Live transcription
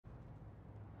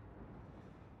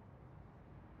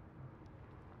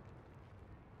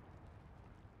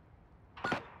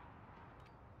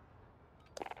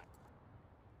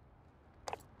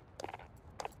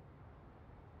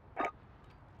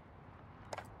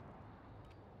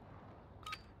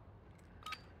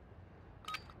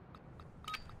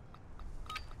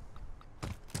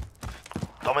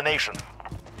Domination.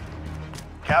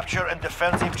 Capture and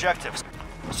defend the objectives.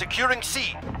 Securing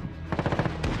C.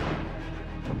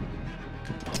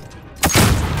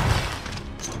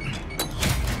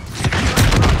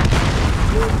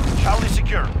 Charlie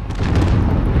secure.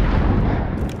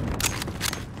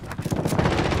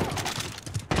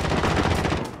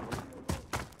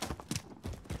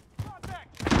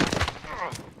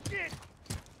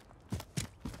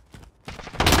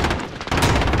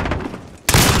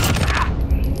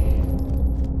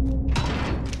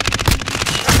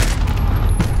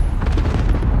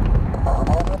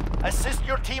 Assist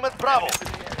your team at Bravo.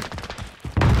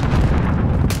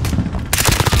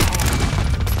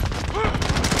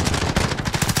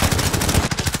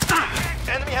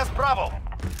 Enemy has Bravo.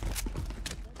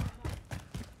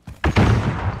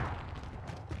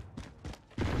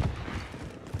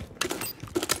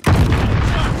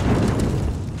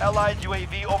 Allied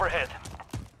UAV overhead.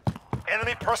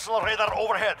 Enemy personal radar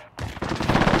overhead.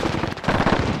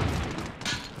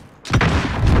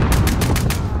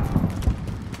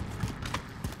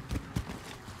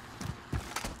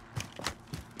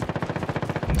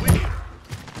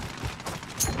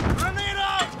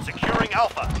 Securing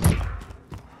Alpha.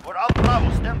 We're out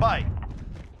Bravo, stand by.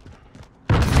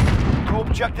 2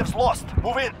 objectives lost.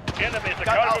 Move in. Enemies at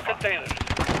Got cargo Alpha. containers.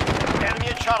 Enemy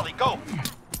at Charlie, go.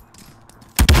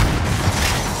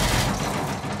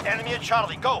 Enemy at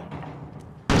Charlie, go.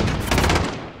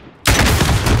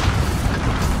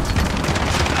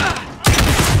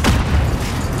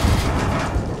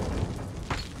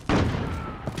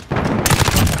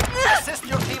 Assist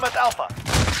your team at Alpha.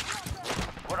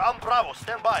 We're on Bravo,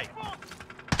 stand by.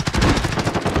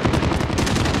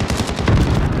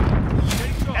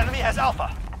 Enemy has Alpha.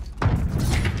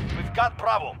 We've got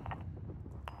Bravo.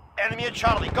 Enemy at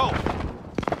Charlie, go.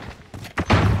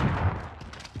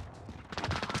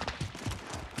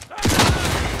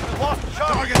 We lost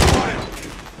Charlie. Target spotted.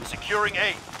 Securing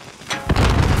A.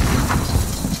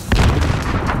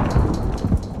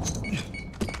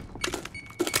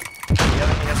 The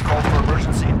enemy has called for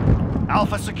emergency.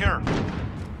 Alpha secure.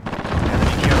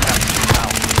 Enemy care package now.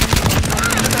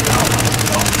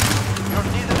 You're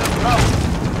needed at Bravo.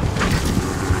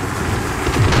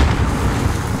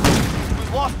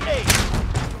 We've lost A.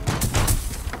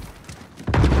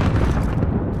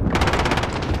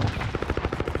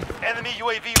 Enemy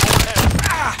UAV overhead.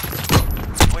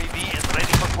 UAV is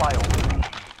ready for flyover.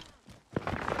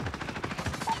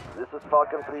 This is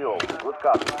Falcon 3-0. Good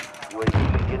copy. UAV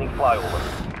beginning flyover.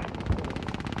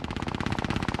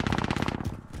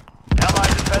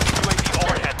 Allied defense UAV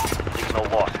overhead. Signal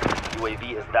lost. UAV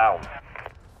is down.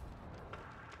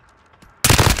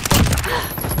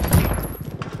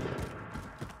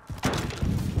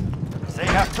 They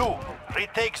have 2.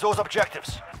 Retake those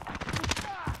objectives.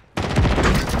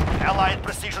 Allied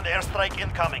precision airstrike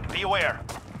incoming. Be aware.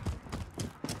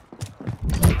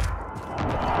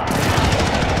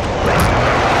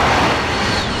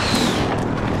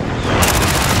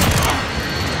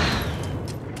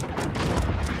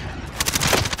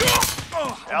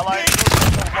 Allied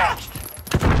missile launched.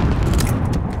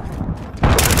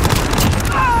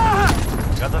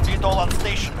 Got a VTOL on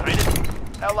station. Ready?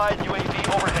 Allied UAV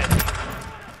overhead.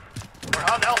 We're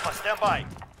on Alpha. Stand by.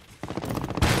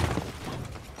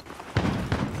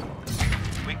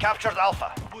 We captured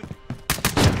Alpha.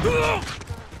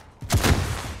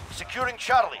 Securing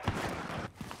Charlie.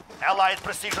 Allied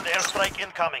precision airstrike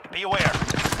incoming. Be aware.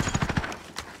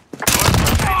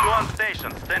 You on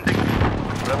station. Sending.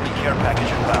 Friendly care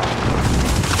package inbound.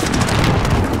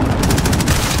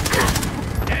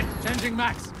 Dead. Changing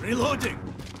max. Reloading.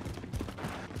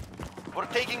 We're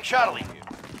taking Charlie.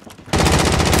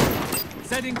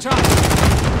 Setting charge.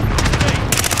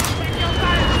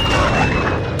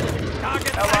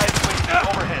 Target Allied UAV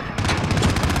overhead.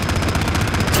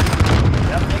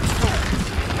 That makes 2.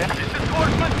 This is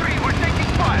Sportsman 3. We're taking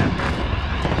fire.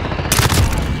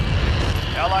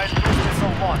 Allied cruise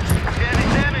missile launched. Any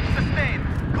damage sustained.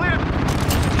 Clear.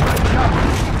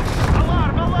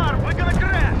 Alarm! Alarm! We're gonna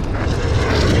crash.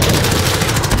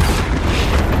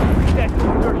 That's the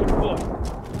search point.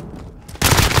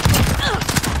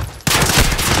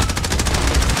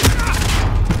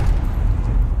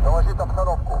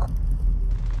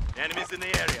 Enemies in the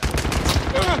area.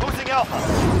 Losing Alpha.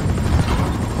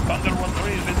 Thunder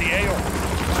 1-3 is in the AO.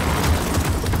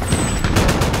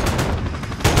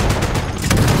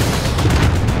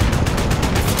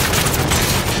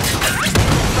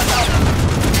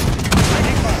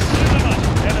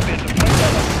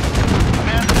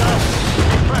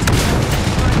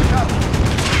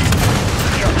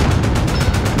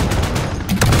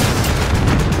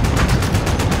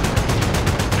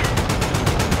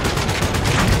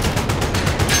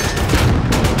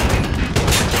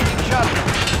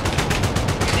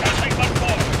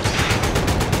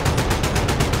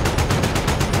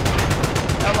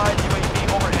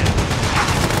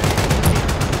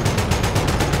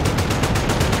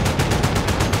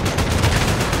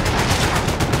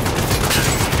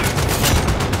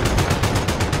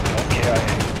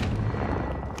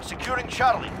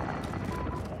 Charlie.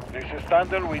 This is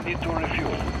Thunder. We need to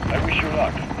refuel. I wish you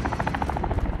luck.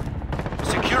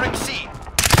 Securing C.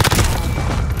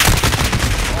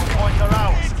 All points are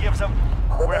ours. Gives them.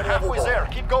 We're halfway there.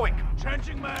 Keep going.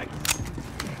 Changing mag.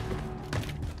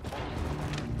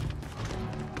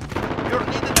 You're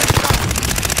needed at Charlie.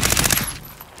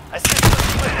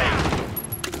 Assistance with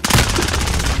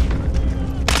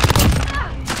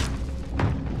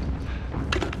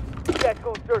A.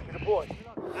 Tactical insertion deployed.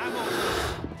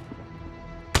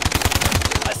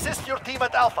 Assist your team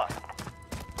at Alpha.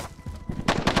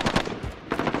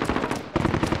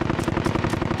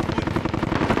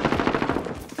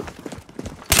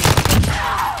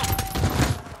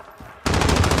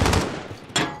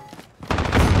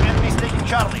 Enemies taking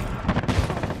Charlie.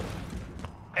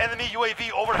 Enemy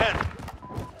UAV overhead.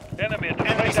 Enemy at the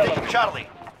Enemies right taking elevator. Charlie.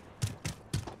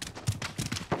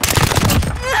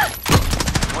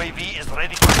 UAV is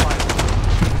ready for fire.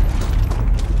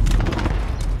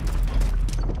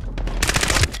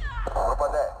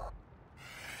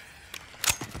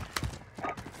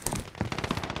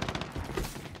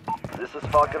 This is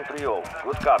Falcon 3-0.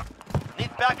 Good cop.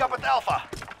 Need backup at Alpha.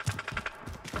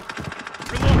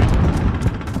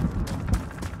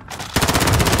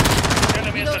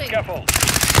 Enemy at the scaffold.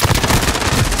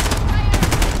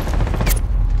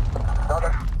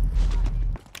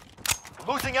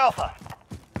 Losing Alpha.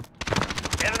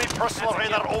 Enemy personal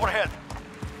radar overhead.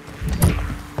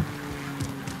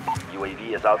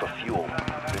 UAV is out of fuel.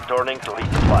 Returning to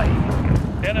resupply.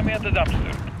 Enemy at the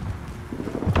dumpster.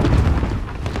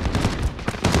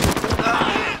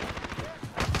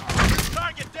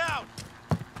 Target down.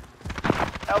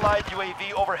 Allied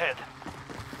UAV overhead.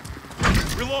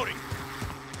 Reloading.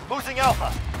 Losing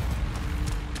Alpha.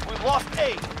 We lost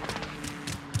A.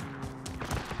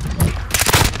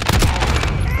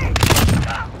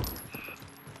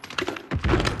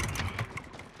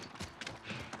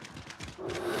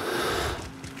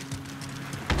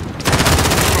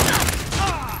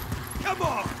 Come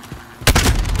on.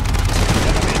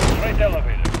 Enemy at the right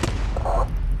elevator.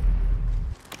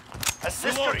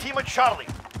 Assist your Reloading. team at Charlie.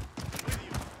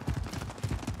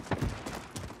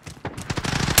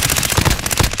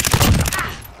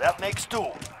 That makes two.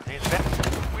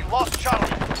 We lost Charlie.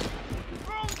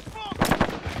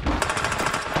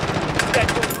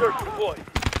 Tactical insertion deployed.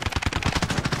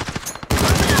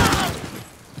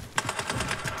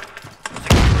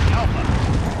 Securing Alpha.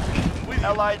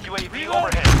 Allied UAV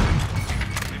overhead.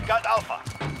 We've got Alpha.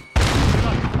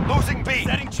 Losing B.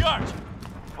 Setting charge.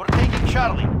 We're taking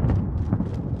Charlie.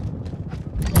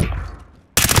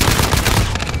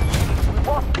 We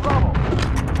lost Bravo.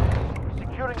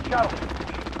 Securing Charlie.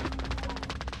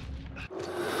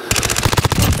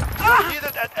 We're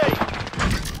needed at A.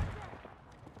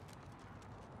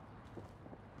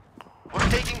 We're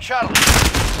taking Charlie.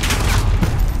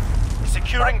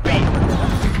 Securing B.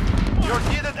 You're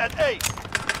needed at A.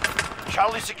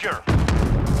 Charlie secure.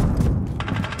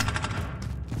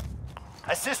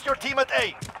 Assist your team at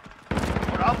A.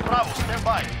 We're on Bravo. Stand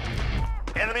by.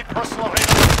 Enemy personal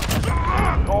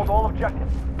radar. Hold all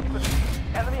objectives.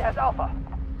 Enemy has Alpha.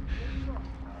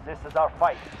 This is our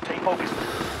fight. Stay focused.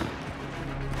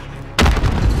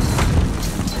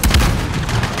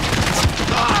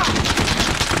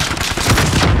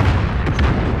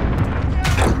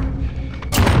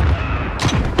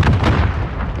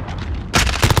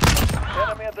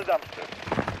 Enemy at the dumpster.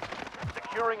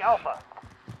 Securing Alpha.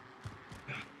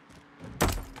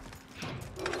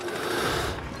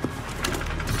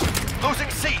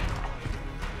 Losing C.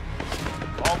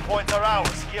 All points are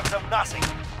ours. Give them nothing.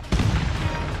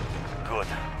 Good.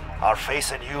 Our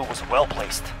faith in you was well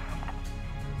placed.